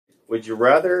Would you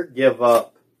rather give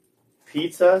up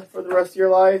pizza for the rest of your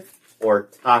life or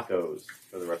tacos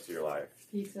for the rest of your life?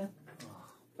 Pizza.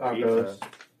 Tacos.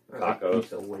 I like Tacos.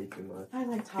 pizza way too much. I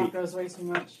like tacos way too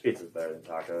much. Pizza's better than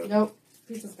tacos. Nope.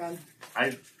 Pizza's good.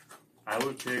 I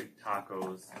would pick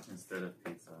tacos instead of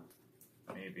pizza.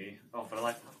 Maybe. Oh, but I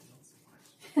like tacos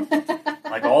so much.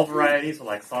 Like all varieties, so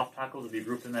like soft tacos would be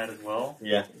grouped in that as well.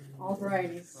 Yeah. All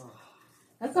varieties.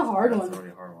 That's a hard one. That's a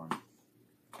really hard one.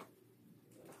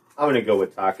 I'm gonna go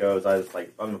with tacos.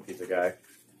 I'm a pizza guy.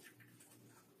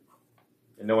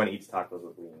 And no one eats tacos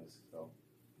with wings, so.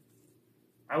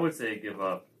 I would say give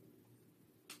up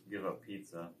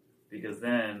pizza because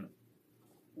then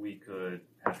we could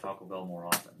have Taco Bell more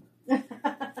often.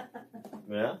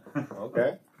 Yeah?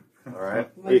 Okay. Alright.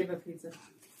 I'm gonna give up pizza.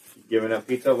 Giving up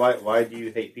pizza? Why do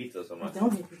you hate pizza so I much?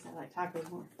 don't hate pizza. I like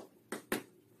tacos more.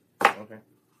 Okay.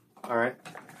 Alright.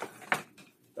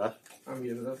 Josh? I'm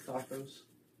giving up tacos.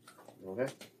 Okay.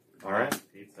 Alright.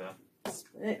 Pizza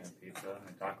Split. and pizza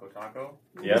and taco.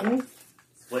 Yep. Mhm.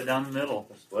 Split down the middle.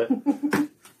 Split.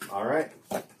 Alright.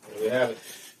 There we have it.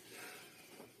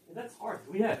 That's hard.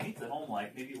 We have pizza at home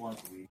like maybe once a week.